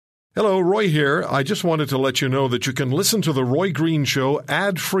Hello, Roy here. I just wanted to let you know that you can listen to The Roy Green Show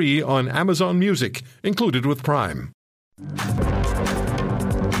ad-free on Amazon Music, included with Prime. We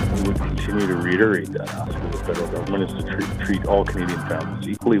would continue to reiterate that ask of the federal government is to treat all Canadian families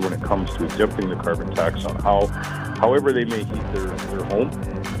equally when it comes to exempting the carbon tax on however they may heat their home.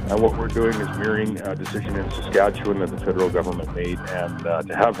 And what we're doing is mirroring a decision in Saskatchewan that the federal government made, and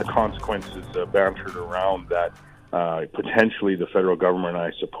to have the consequences bantered around that potentially the federal government,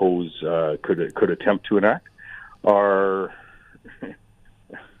 I suppose, could attempt to enact are,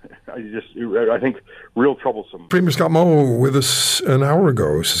 I think, real troublesome. Premier Scott Moe with us an hour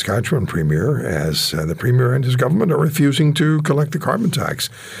ago, Saskatchewan Premier, as the Premier and his government are refusing to collect the carbon tax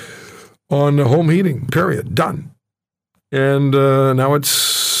on home heating, period, done. And now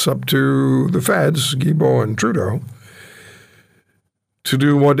it's up to the feds, Guilbeault and Trudeau, to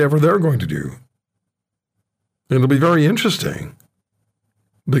do whatever they're going to do. It'll be very interesting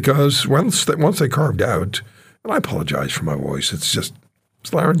because once they carved out, and I apologize for my voice, it's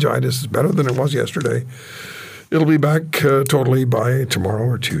laryngitis. It's better than it was yesterday. It'll be back totally by tomorrow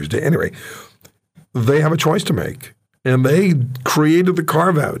or Tuesday. Anyway, they have a choice to make, and they created the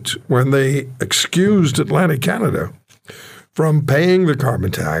carve-out when they excused Atlantic Canada from paying the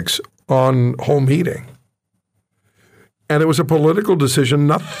carbon tax on home heating. And it was a political decision,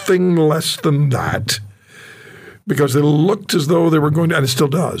 nothing less than that, because it looked as though they were going to, and it still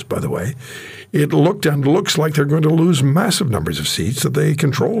does, by the way, it looked and looks like they're going to lose massive numbers of seats that they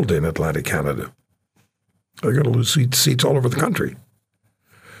controlled in Atlantic Canada. They're going to lose seats all over the country.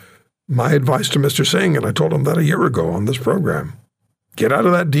 My advice to Mr. Singh, and I told him that a year ago on this program, get out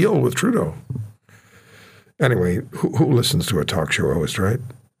of that deal with Trudeau. Anyway, who listens to a talk show host, right?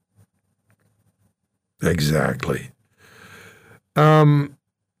 Exactly. Anyway,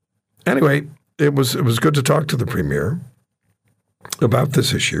 it was good to talk to the Premier about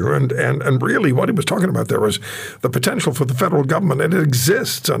this issue. And really what he was talking about there was the potential for the federal government, and it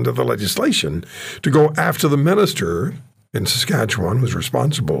exists under the legislation, to go after the minister in Saskatchewan who's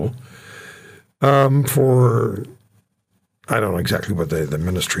responsible for, I don't know exactly what the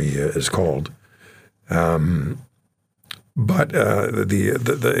ministry is called, but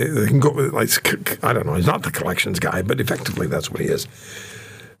they can go, like, I don't know, he's not the collections guy, but effectively that's what he is.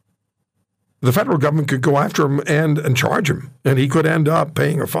 The federal government could go after him and charge him, and he could end up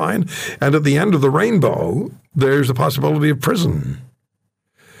paying a fine. And at the end of the rainbow, there's the possibility of prison.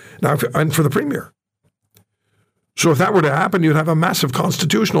 Now, and for the Premier. So if that were to happen, you'd have a massive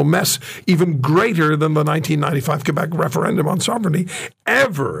constitutional mess, even greater than the 1995 Quebec referendum on sovereignty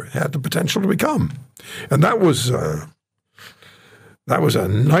ever had the potential to become. And that was a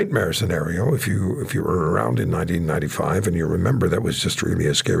nightmare scenario. If you were around in 1995 and you remember, that was just really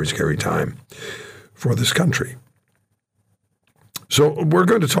a scary, scary time for this country. So we're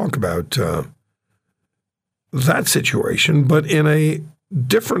going to talk about that situation, but in a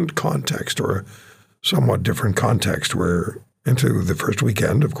different context, or a somewhat different context. We're into the first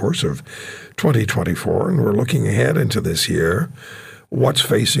weekend, of course, of 2024, and we're looking ahead into this year. What's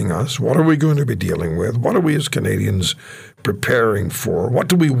facing us? What are we going to be dealing with? What are we as Canadians preparing for? What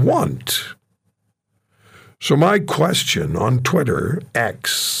do we want? So my question on Twitter,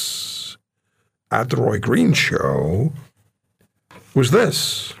 X, at The Roy Green Show, was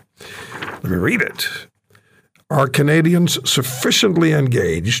this. Let me read it. Are Canadians sufficiently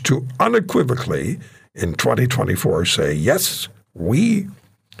engaged to unequivocally in 2024 say yes, we,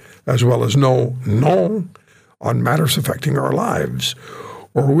 as well as no, on matters affecting our lives?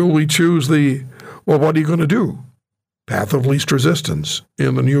 Or will we choose well, what are you going to do? Path of least resistance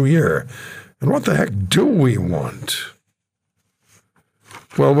in the new year. And what the heck do we want?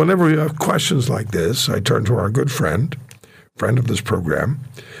 Well, whenever we have questions like this, I turn to our good friend of this program,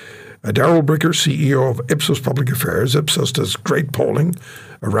 Darrell Bricker, CEO of Ipsos Public Affairs. Ipsos does great polling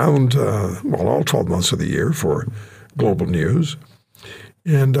around, all 12 months of the year for global news.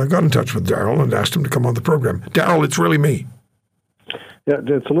 And I got in touch with Darrell and asked him to come on the program. Darrell, it's really me. Yeah,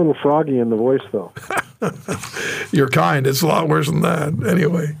 it's a little froggy in the voice, though. You're kind. It's a lot worse than that.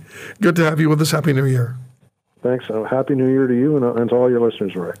 Anyway, good to have you with us. Happy New Year. Thanks. Happy New Year to you and to all your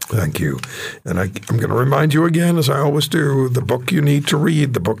listeners, Roy. Thank you. And I'm going to remind you again, as I always do, the book you need to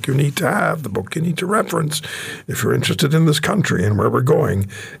read, the book you need to have, the book you need to reference, if you're interested in this country and where we're going,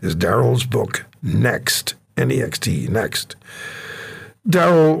 is Darrell's book, Next, N-E-X-T, Next.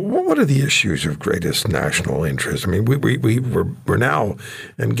 Darrell, what are the issues of greatest national interest? I mean, we're now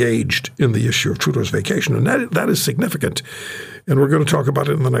engaged in the issue of Trudeau's vacation, and that is significant. And we're going to talk about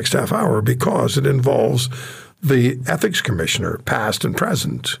it in the next half hour because it involves the ethics commissioner, past and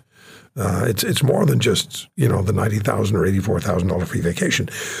present, It's more than just the $90,000 or $84,000 free vacation.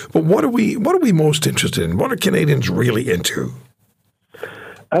 But what are we most interested in? What are Canadians really into?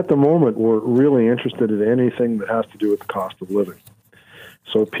 At the moment, we're really interested in anything that has to do with the cost of living.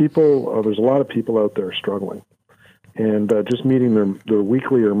 So there's a lot of people out there struggling. And just meeting their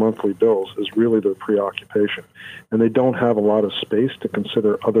weekly or monthly bills is really their preoccupation. And they don't have a lot of space to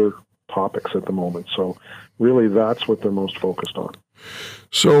consider other topics at the moment. So really that's what they're most focused on.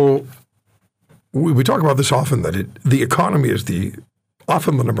 So we talk about this often, that the economy is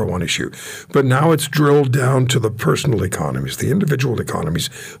often the number one issue. But now it's drilled down to the personal economies, the individual economies,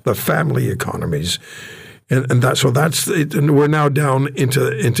 the family economies. And that's it. And we're now down into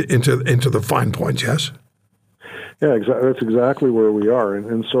the fine points, yes? Yeah, that's exactly where we are.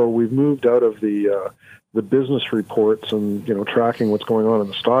 And so we've moved out of the business reports and, tracking what's going on in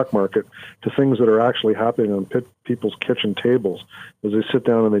the stock market to things that are actually happening on people's kitchen tables as they sit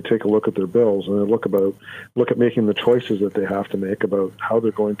down and they take a look at their bills and they look at making the choices that they have to make about how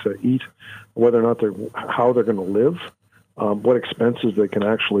they're going to eat, whether or not how they're going to live, what expenses they can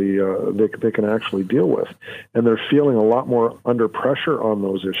actually they can actually deal with. And they're feeling a lot more under pressure on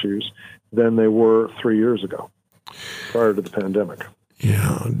those issues than they were 3 years ago, prior to the pandemic.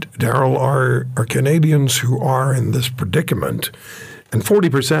 Yeah. Darrell, are Canadians who are in this predicament, and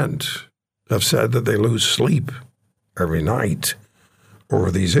 40% have said that they lose sleep every night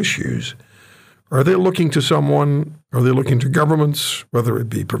over these issues, are they looking to someone, are they looking to governments, whether it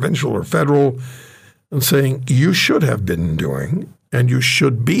be provincial or federal, and saying you should have been doing and you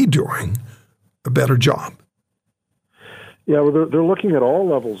should be doing a better job? Yeah, well, they're looking at all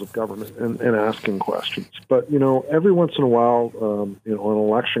levels of government and asking questions. But, every once in a while, an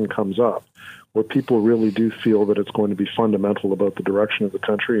election comes up where people really do feel that it's going to be fundamental about the direction of the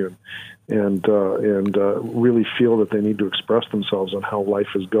country and really feel that they need to express themselves on how life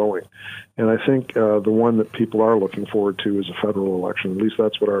is going. And I think the one that people are looking forward to is a federal election. At least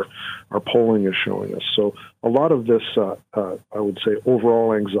that's what our polling is showing us. So a lot of this, I would say,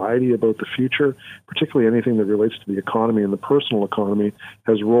 overall anxiety about the future, particularly anything that relates to the economy and the personal economy,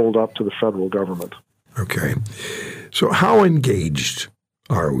 has rolled up to the federal government. Okay. So how engaged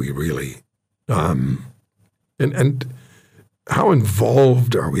are we really? And how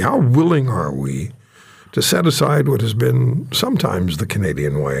involved are we? How willing are we to set aside what has been sometimes the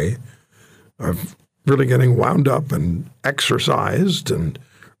Canadian way of really getting wound up and exercised and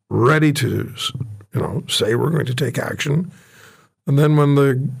ready to, say we're going to take action. And then when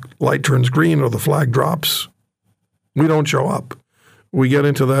the light turns green or the flag drops, we don't show up. We get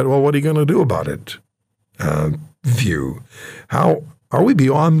into that, well, what are you going to do about it view. How are we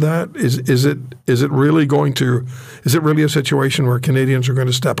beyond that? Is it really a situation where Canadians are going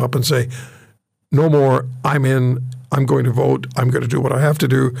to step up and say, no more, I'm going to vote, I'm going to do what I have to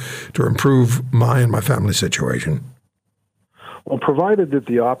do to improve my and my family's situation? Well, provided that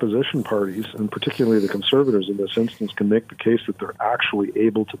the opposition parties, and particularly the Conservatives in this instance, can make the case that they're actually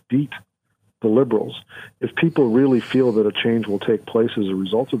able to beat the Liberals, if people really feel that a change will take place as a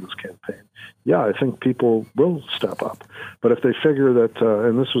result of this campaign, yeah, I think people will step up. But if they figure that,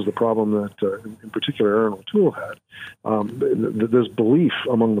 and this was the problem that in particular Aaron O'Toole had, there's belief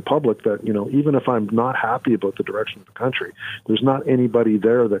among the public that, even if I'm not happy about the direction of the country, there's not anybody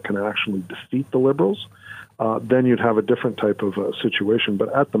there that can actually defeat the Liberals, then you'd have a different type of situation.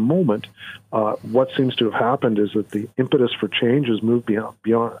 But at the moment, what seems to have happened is that the impetus for change has moved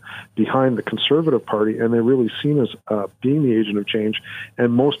behind the Conservative Party, and they're really seen as being the agent of change.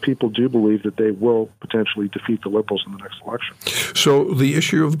 And most people do believe that they will potentially defeat the Liberals in the next election. So the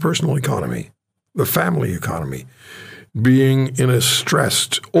issue of the personal economy, the family economy, being in a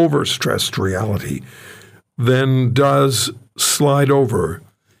overstressed reality, then does slide over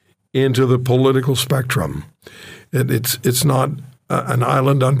into the political spectrum. It's not an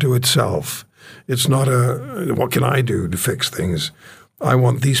island unto itself. It's not what can I do to fix things? I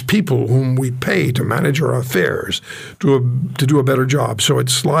want these people whom we pay to manage our affairs to do a better job. So it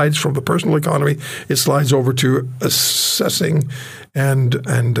slides from the personal economy. It slides over to assessing and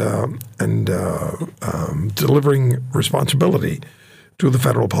delivering responsibility to the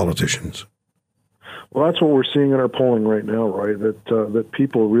federal politicians. Well, that's what we're seeing in our polling right now, Roy, that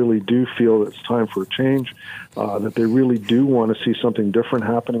people really do feel that it's time for a change, that they really do want to see something different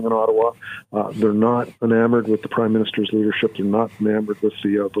happening in Ottawa. They're not enamored with the Prime Minister's leadership. They're not enamored with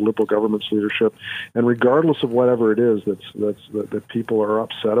the Liberal government's leadership. And regardless of whatever it is that people are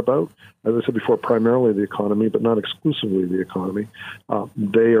upset about, as I said before, primarily the economy, but not exclusively the economy,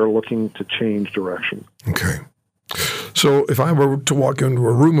 they are looking to change direction. Okay. So if I were to walk into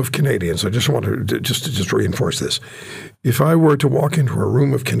a room of Canadians, I just want to just reinforce this. If I were to walk into a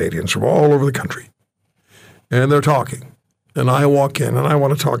room of Canadians from all over the country, and they're talking, and I walk in and I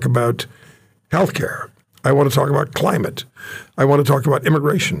want to talk about healthcare, I want to talk about climate, I want to talk about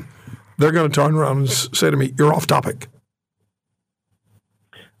immigration, they're going to turn around and say to me, "You're off topic."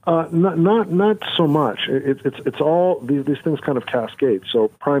 Not so much. It's all these things kind of cascade. So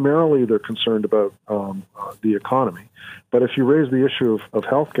primarily they're concerned about the economy, but if you raise the issue of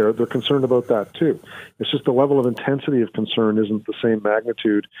healthcare, they're concerned about that too. It's just the level of intensity of concern isn't the same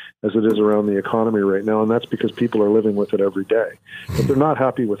magnitude as it is around the economy right now, and that's because people are living with it every day. But they're not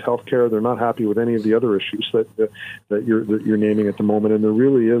happy with healthcare. They're not happy with any of the other issues that you're naming at the moment, and there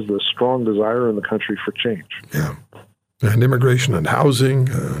really is this strong desire in the country for change. Yeah. And immigration and housing,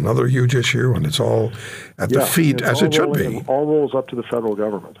 another huge issue, and it's all at the feet, as it should be. It all rolls up to the federal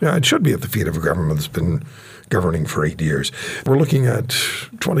government. Yeah, it should be at the feet of a government that's been governing for 8 years. We're looking at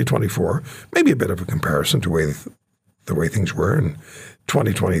 2024, maybe a bit of a comparison to the way things were in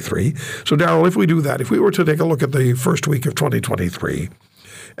 2023. So, Darrell, if we do that, if we were to take a look at the first week of 2023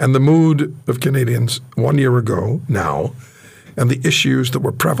 and the mood of Canadians 1 year ago now and the issues that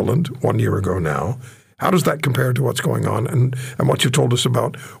were prevalent 1 year ago now, how does that compare to what's going on and what you've told us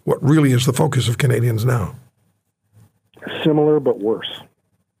about what really is the focus of Canadians now? Similar but worse.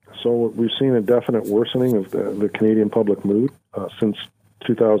 So we've seen a definite worsening of the Canadian public mood since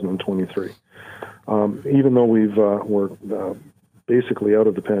 2023. Even though we're basically out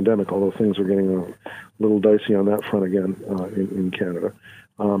of the pandemic, although things are getting a little dicey on that front again in Canada,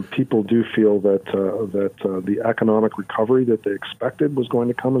 people do feel that the economic recovery that they expected was going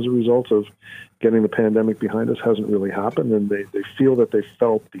to come as a result of getting the pandemic behind us hasn't really happened, and they feel that they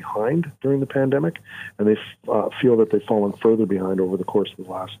fell behind during the pandemic, and they feel that they've fallen further behind over the course of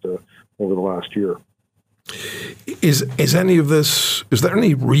the last year. Is any of this? Is there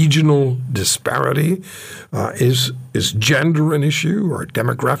any regional disparity? Is gender an issue, or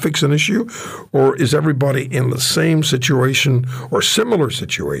demographics an issue, or is everybody in the same situation or similar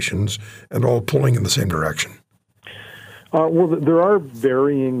situations and all pulling in the same direction? Well, there are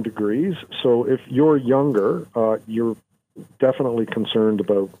varying degrees. So if you're younger, you're definitely concerned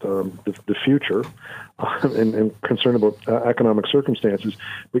about the future and concerned about economic circumstances,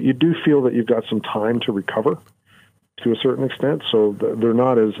 but you do feel that you've got some time to recover to a certain extent. So they're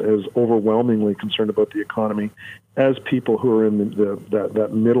not as overwhelmingly concerned about the economy as people who are in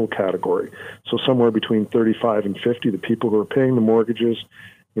that middle category. So somewhere between 35 and 50, the people who are paying the mortgages,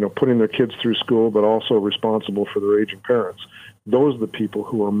 putting their kids through school, but also responsible for their aging parents. Those are the people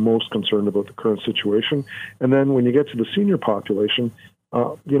who are most concerned about the current situation. And then when you get to the senior population,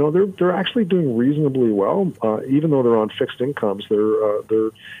 they're actually doing reasonably well, even though they're on fixed incomes.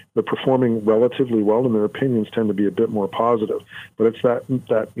 They're performing relatively well, and their opinions tend to be a bit more positive. But it's that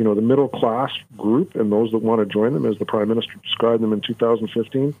the middle class group and those that want to join them, as the Prime Minister described them in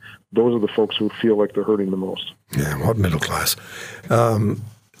 2015. Those are the folks who feel like they're hurting the most. Yeah, what middle class?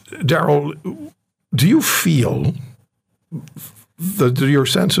 Darrell, do you feel that your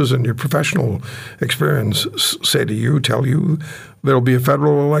senses and your professional experience tell you there'll be a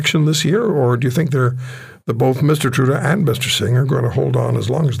federal election this year, or do you think that both Mr. Trudeau and Mr. Singh are going to hold on as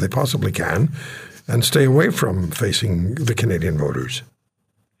long as they possibly can and stay away from facing the Canadian voters?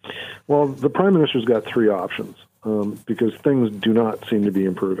 Well, the Prime Minister's got three options because things do not seem to be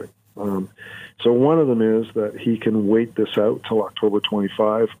improving. So one of them is that he can wait this out till October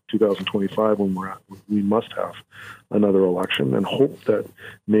 2025, when we must have another election, and hope that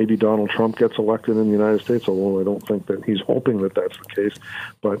maybe Donald Trump gets elected in the United States, although I don't think that he's hoping that that's the case,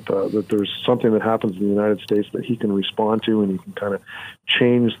 but that there's something that happens in the United States that he can respond to, and he can kind of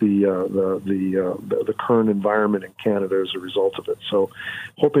change the current environment in Canada as a result of it. So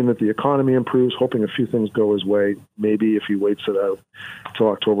hoping that the economy improves, hoping a few things go his way. Maybe if he waits it out till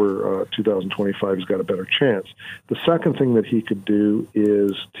October 2025, he's got a better chance. The second thing that he could do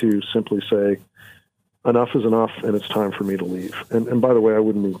is to simply say, enough is enough, and it's time for me to leave. And by the way, I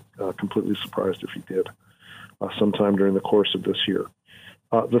wouldn't be completely surprised if he did sometime during the course of this year.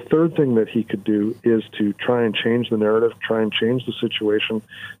 The third thing that he could do is to try and change the narrative, try and change the situation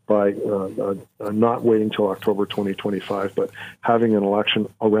by not waiting till October 2025, but having an election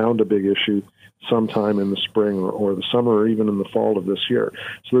around a big issue sometime in the spring or the summer or even in the fall of this year.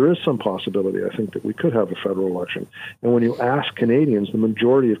 So there is some possibility, I think, that we could have a federal election. And when you ask Canadians, the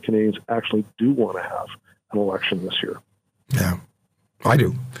majority of Canadians actually do want to have an election this year. Yeah, I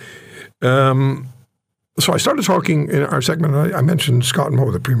do. So I started talking in our segment, I mentioned Scott Moe,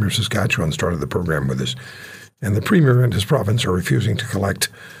 the Premier of Saskatchewan, started the program with us. And the Premier and his province are refusing to collect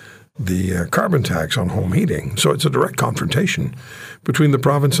the carbon tax on home heating. So it's a direct confrontation between the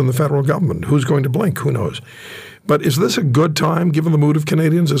province and the federal government. Who's going to blink? Who knows? But is this a good time, given the mood of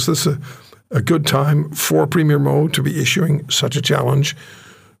Canadians? Is this a good time for Premier Moe to be issuing such a challenge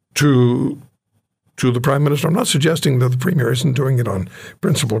to the Prime Minister? I'm not suggesting that the Premier isn't doing it on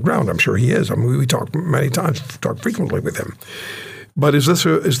principled ground. I'm sure he is. I mean, we talk many times, talk frequently with him. But is this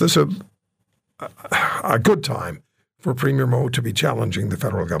a good time for Premier Moe to be challenging the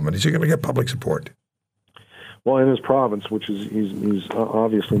federal government? Is he going to get public support? Well, in his province, which is he's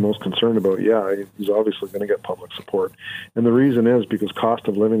obviously most concerned about, he's obviously going to get public support. And the reason is because cost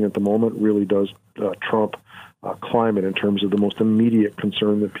of living at the moment really does trump climate in terms of the most immediate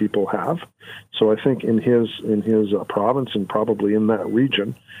concern that people have. So I think in his province and probably in that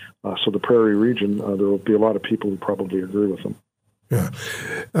region, so the Prairie region, there will be a lot of people who probably agree with him. Yeah.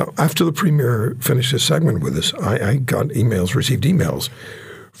 After the Premier finished his segment with us, I received emails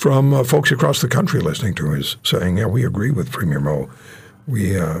from folks across the country listening to us saying, "Yeah, we agree with Premier Moe.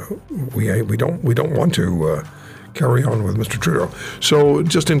 We don't want to carry on with Mr. Trudeau." So,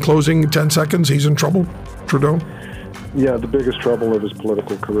 just in closing, 10 seconds, he's in trouble, Trudeau? Yeah, the biggest trouble of his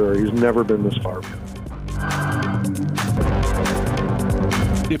political career. He's never been this far.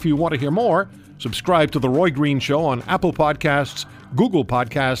 If you want to hear more, subscribe to The Roy Green Show on Apple Podcasts, Google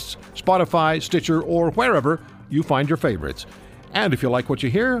Podcasts, Spotify, Stitcher, or wherever you find your favorites. And if you like what you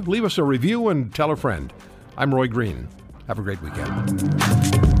hear, leave us a review and tell a friend. I'm Roy Green. Have a great weekend.